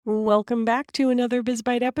Welcome back to another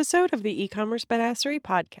BizBite episode of the eCommerce Badassery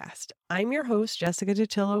podcast. I'm your host, Jessica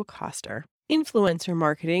Detillo-Coster. Influencer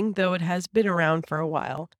marketing, though it has been around for a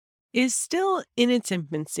while, is still in its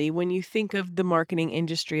infancy when you think of the marketing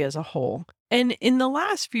industry as a whole. And in the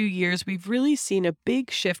last few years, we've really seen a big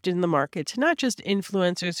shift in the market to not just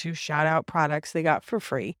influencers who shout out products they got for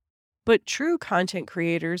free, but true content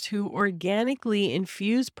creators who organically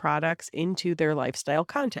infuse products into their lifestyle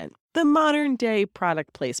content. The modern day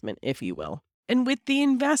product placement, if you will. And with the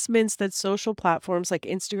investments that social platforms like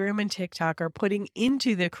Instagram and TikTok are putting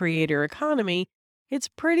into the creator economy, it's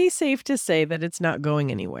pretty safe to say that it's not going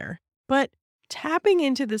anywhere. But tapping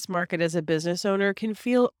into this market as a business owner can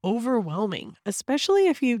feel overwhelming, especially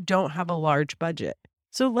if you don't have a large budget.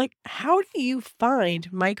 So, how do you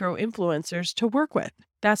find micro influencers to work with?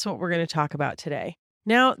 That's what we're going to talk about today.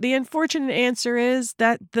 Now, the unfortunate answer is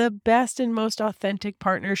that the best and most authentic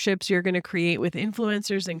partnerships you're going to create with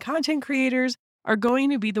influencers and content creators are going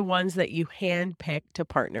to be the ones that you handpick to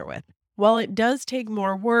partner with. While it does take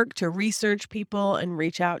more work to research people and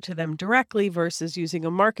reach out to them directly versus using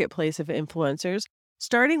a marketplace of influencers,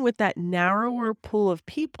 starting with that narrower pool of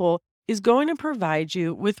people is going to provide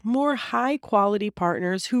you with more high-quality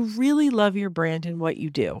partners who really love your brand and what you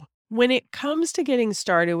do. When it comes to getting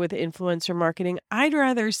started with influencer marketing, I'd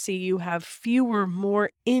rather see you have fewer,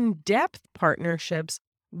 more in-depth partnerships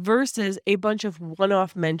versus a bunch of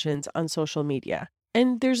one-off mentions on social media.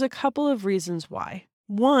 And there's a couple of reasons why.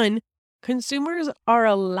 One, consumers are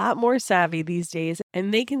a lot more savvy these days,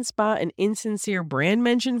 and they can spot an insincere brand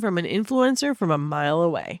mention from an influencer from a mile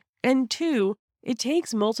away. And two, it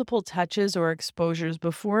takes multiple touches or exposures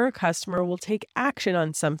before a customer will take action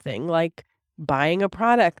on something like buying a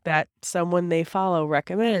product that someone they follow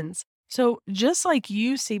recommends. So just like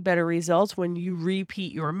you see better results when you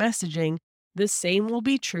repeat your messaging, the same will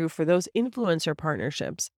be true for those influencer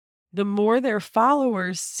partnerships. The more their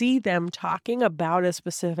followers see them talking about a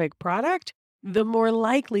specific product, the more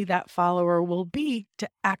likely that follower will be to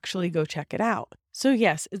actually go check it out. So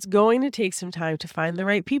yes, it's going to take some time to find the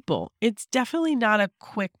right people. It's definitely not a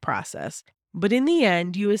quick process. But in the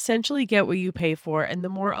end, you essentially get what you pay for, and the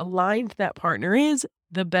more aligned that partner is,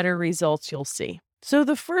 the better results you'll see. So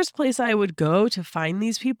the first place I would go to find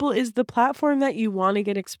these people is the platform that you want to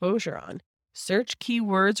get exposure on. Search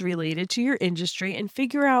keywords related to your industry and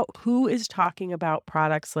figure out who is talking about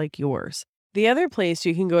products like yours. The other place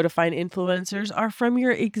you can go to find influencers are from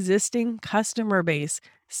your existing customer base.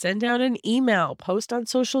 Send out an email, post on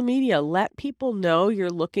social media, let people know you're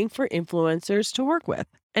looking for influencers to work with.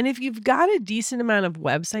 And if you've got a decent amount of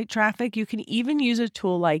website traffic, you can even use a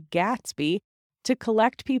tool like Gatsby to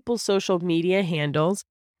collect people's social media handles.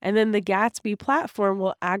 And then the Gatsby platform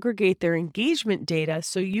will aggregate their engagement data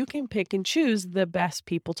so you can pick and choose the best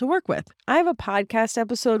people to work with. I have a podcast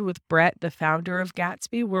episode with Brett, the founder of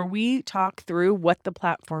Gatsby, where we talk through what the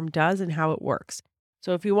platform does and how it works.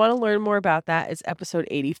 So if you want to learn more about that, it's episode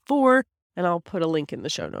 84, and I'll put a link in the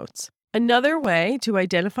show notes. Another way to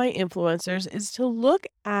identify influencers is to look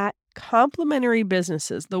at complementary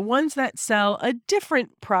businesses, the ones that sell a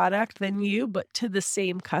different product than you, but to the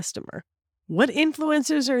same customer. What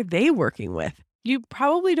influencers are they working with? You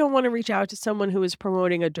probably don't want to reach out to someone who is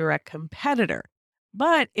promoting a direct competitor.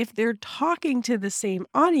 But if they're talking to the same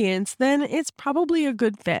audience, then it's probably a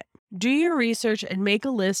good fit. Do your research and make a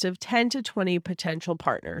list of 10 to 20 potential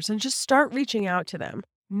partners and just start reaching out to them.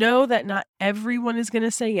 Know that not everyone is going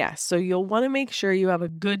to say yes, so you'll want to make sure you have a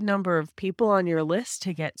good number of people on your list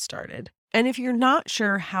to get started. And if you're not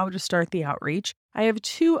sure how to start the outreach, I have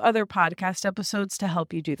 2 other podcast episodes to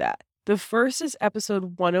help you do that. The first is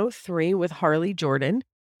episode 103 with Harley Jordan.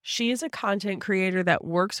 She is a content creator that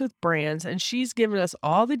works with brands, and she's given us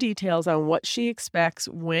all the details on what she expects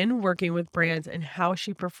when working with brands and how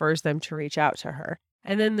she prefers them to reach out to her.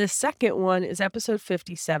 And then the second one is episode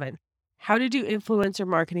 57, How to Do Influencer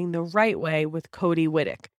Marketing the Right Way with Cody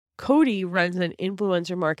Whittick. Cody runs an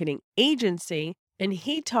influencer marketing agency, and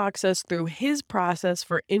he talks us through his process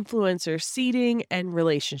for influencer seeding and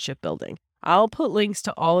relationship building. I'll put links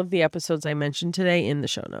to all of the episodes I mentioned today in the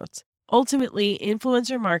show notes. Ultimately,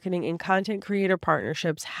 influencer marketing and content creator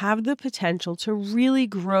partnerships have the potential to really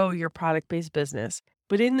grow your product-based business.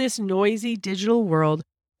 But in this noisy digital world,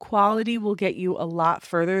 quality will get you a lot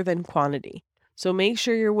further than quantity. So make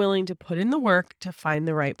sure you're willing to put in the work to find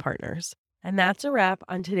the right partners. And that's a wrap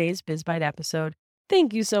on today's BizBite episode.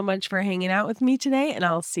 Thank you so much for hanging out with me today, and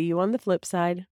I'll see you on the flip side.